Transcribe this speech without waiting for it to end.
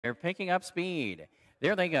They're picking up speed.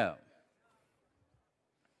 There they go.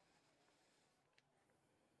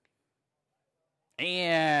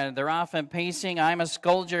 And they're off and pacing. I'm a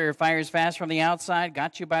Scolger. Fires fast from the outside.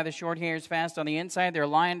 Got You by the Short Hairs fast on the inside. They're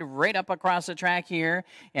lined right up across the track here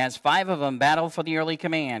as 5 of them battle for the early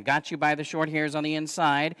command. Got You by the Short Hairs on the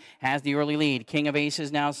inside has the early lead. King of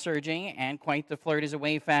Aces now surging, and Quite the Flirt is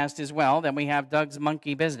away fast as well. Then we have Doug's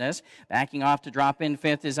Monkey Business. Backing off to drop in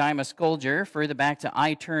 5th is I'm a Scolger. Further back to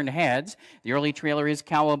I Turn Heads. The early trailer is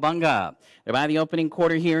Cowabunga. They're by the opening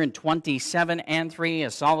quarter here in 27 and 3.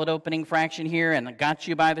 A solid opening fraction here, and Got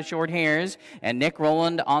You by the Short Hairs. And Nick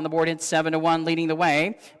Rowland on the board at 7-1 leading the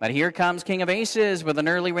way. But here comes King of Aces with an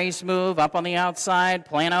early race move up on the outside.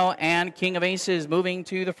 Plano and King of Aces moving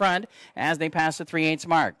to the front as they pass the 3/8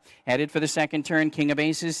 mark. Headed for the second turn, King of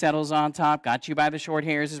Aces settles on top. Got You by the Short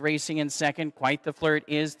Hairs is racing in second. Quite the Flirt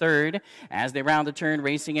is third. As they round the turn,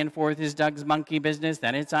 racing in fourth is Doug's Monkey Business.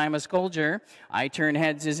 Then it's I'm a Scolger. I Turn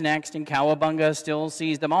Heads is next, and Cowabunga still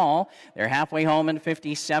sees them all. They're halfway home in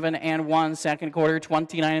 57 and 1. Second quarter,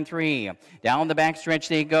 29 and 3. Down the backstretch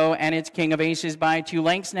they go, and it's King of Aces by 2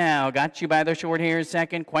 lengths now. Got You by the Short Hairs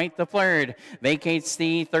second. Quite the Flirt vacates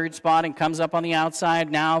the third spot and comes up on the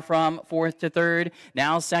outside now from fourth to third.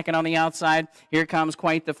 Now second on the outside. Here comes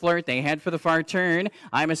Quite the Flirt. They head for the far turn.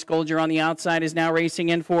 I'm a Scolger on the outside is now racing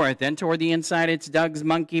in fourth. Then toward the inside, it's Doug's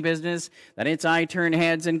Monkey Business. Then it's I Turn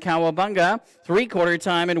Heads and Cowabunga. Three-quarter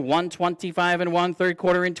time in 1:25 and 1. Third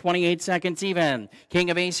quarter in 28 seconds even. King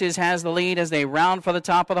of Aces has the lead as they round for the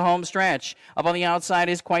top of the home stretch. Up on the outside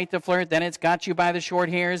is Quite the Flirt. Then it's Got You by the Short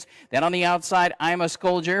Hairs. Then on the outside, I'm a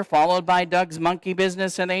Scolger, followed by Doug's Monkey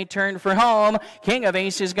Business, and they turn for home. King of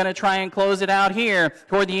Aces is going to try and close it out here.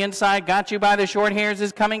 Toward the inside, Got You by the Short Hairs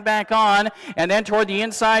is coming back on. And then toward the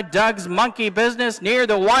inside, Doug's Monkey Business near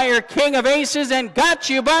the wire. King of Aces and Got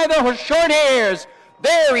You by the Short Hairs.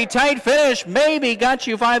 Very tight finish. Maybe Got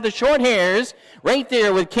You by the Short Hairs. Right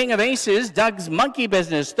there with King of Aces. Doug's Monkey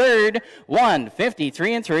Business third.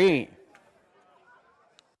 1:53 and 3.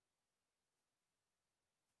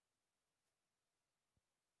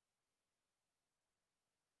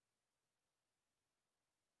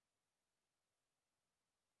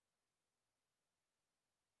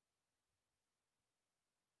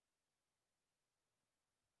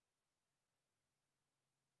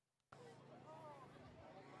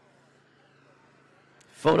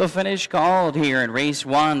 Photo finish called here in race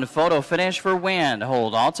 1. Photo finish for Wind.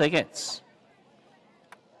 Hold all tickets.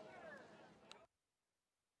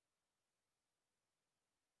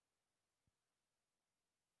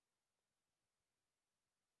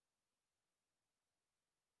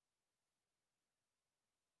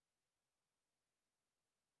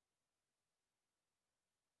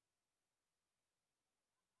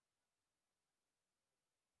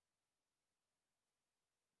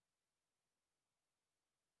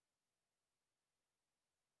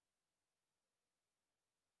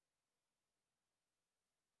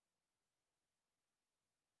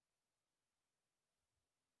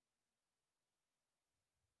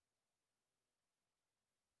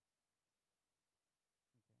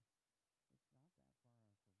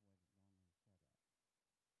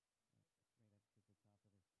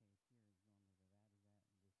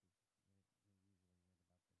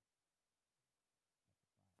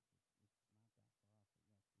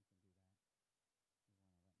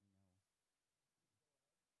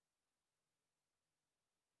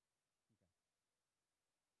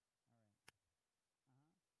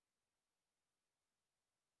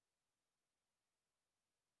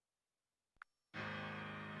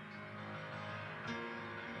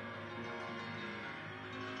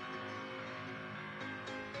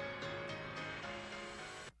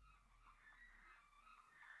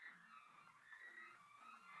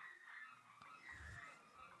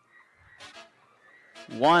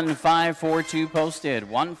 One 5-4-2 posted.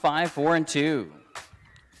 1-5-4 and 2.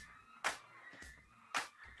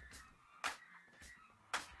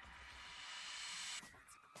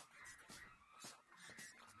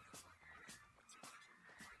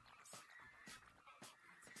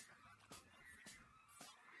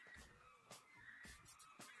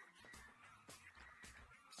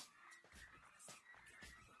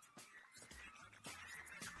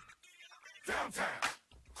 Downtown,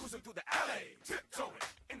 cruising through the alley, tiptoeing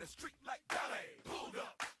in the street like ballet. Pulled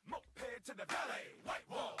up, moped to the valet. White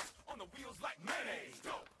walls on the wheels like mayonnaise.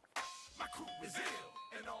 Dope, my crew is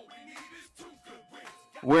ill, and all we need is 2 good wins.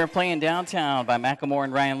 We're playing Downtown by Macklemore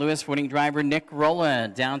and Ryan Lewis. Winning driver Nick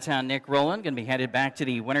Rowland. Downtown Nick Rowland going to be headed back to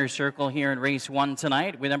the winner's circle here in race 1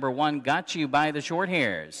 tonight with number 1, Got You by the Short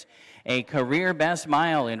Hairs. A career best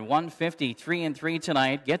mile in 1:53.3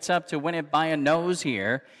 tonight. Gets up to win it by a nose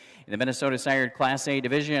here in the Minnesota Sired Class A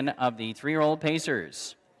division of the 3-year-old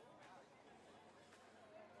Pacers.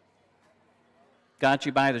 Got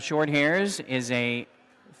You by the Short Hairs is a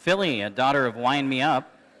filly, a daughter of Wind Me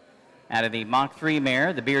Up, out of the Mach 3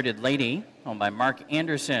 mare, the Bearded Lady, owned by Mark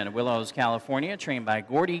Anderson, Willows, California, trained by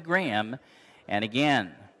Gordy Graham. And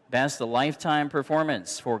again, best the lifetime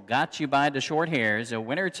performance for Got You by the Short Hairs, a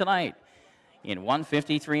winner tonight in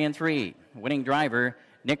 1:53.3. Winning driver,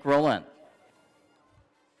 Nick Rowland.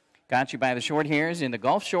 Got You by the Short Hairs in the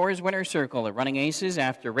Gulf Shores winner circle at Running Aces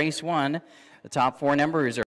after race 1. The top 4 numbers are